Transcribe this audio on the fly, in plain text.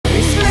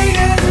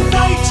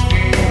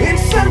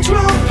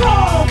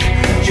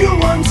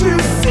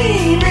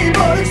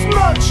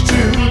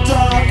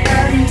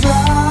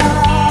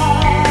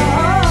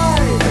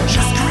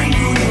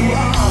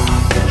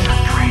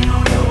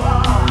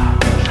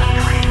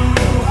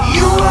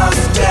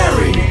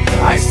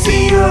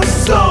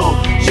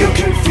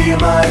feel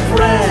my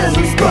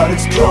presence, but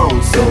it's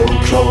cold, so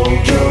cold.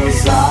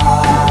 'Cause I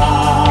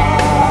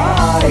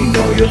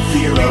know your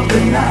fear of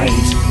the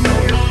night.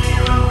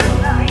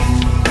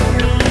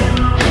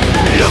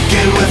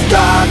 Looking with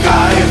dark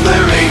eyes,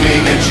 they're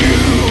aiming at you.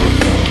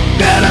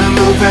 Better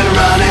move and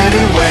run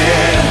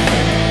anywhere.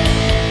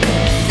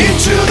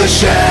 Into the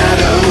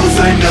shadows,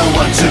 I know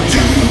what to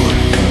do.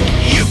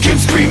 You can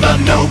scream but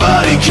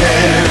nobody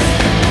cares.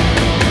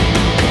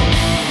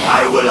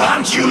 I will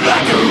hunt you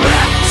like a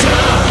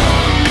raptor.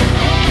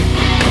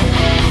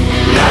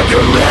 Like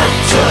a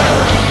raptor.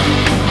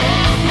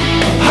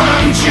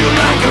 Hunt you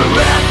like a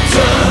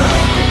raptor.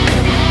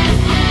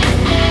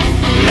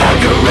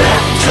 Like a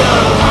raptor,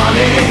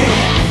 honey.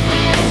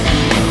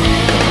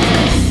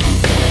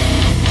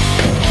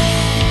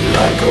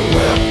 Like a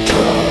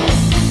raptor.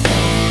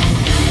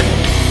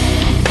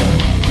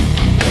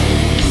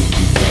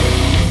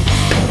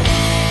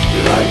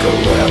 Like a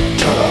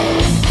raptor.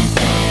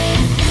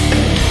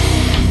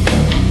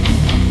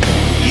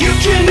 You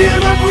can hear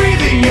my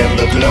breathing, and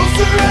the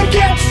closer I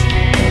get,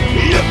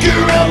 look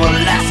around one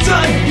last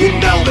time, you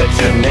know that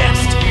you're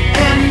next.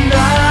 And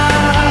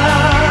now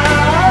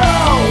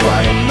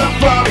I am not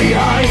far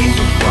behind.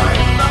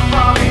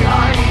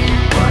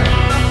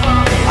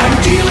 I'm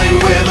dealing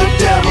with a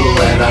devil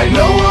and I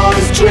know all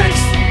his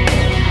tricks.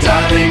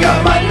 Dialing up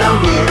my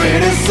number,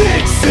 it is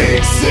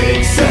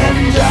 666.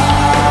 And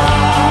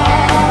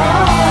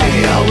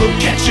I will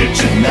catch you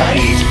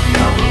tonight.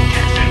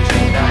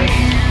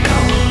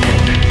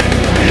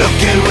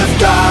 Looking with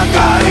dark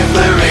eyes,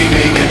 they're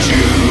aiming at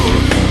you.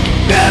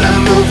 Better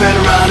move and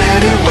run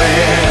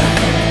anywhere.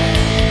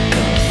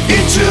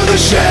 Into the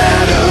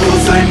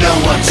shadows, I know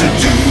what to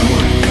do.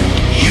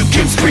 You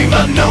can scream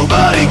but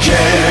nobody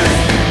cares.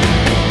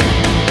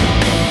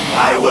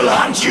 I will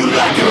hunt you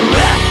like a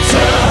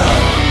raptor.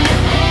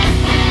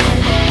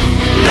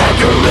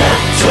 Like a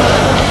raptor.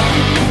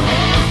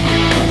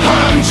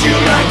 Hunt you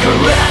like a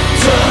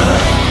raptor.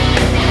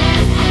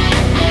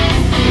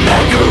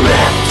 Like a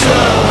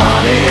raptor,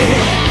 honey.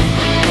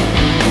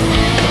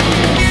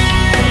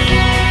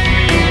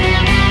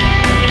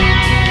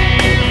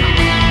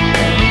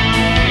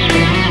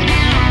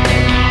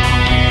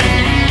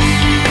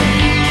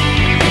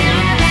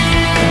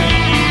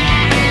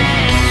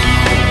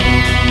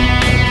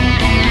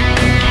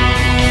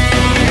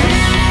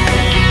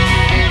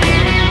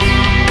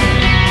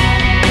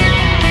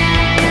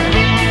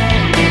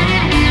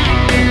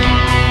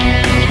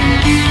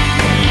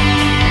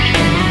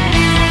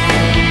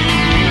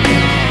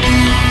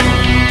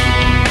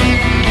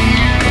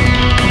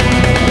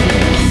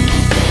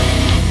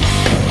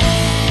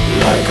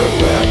 Like a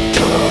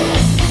raptor.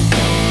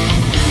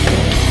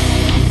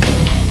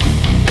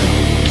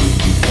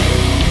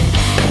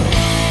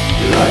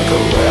 Like a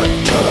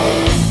raptor.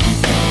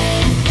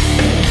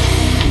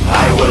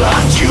 I will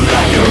hunt you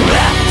like a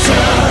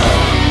raptor.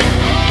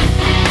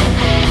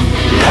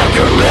 Like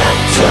a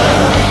raptor.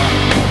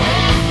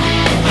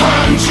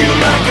 Hunt you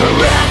like a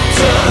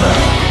raptor.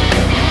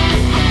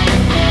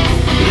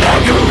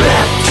 Like a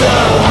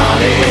raptor,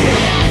 honey.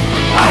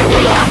 I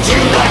will hunt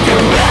you like a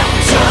raptor.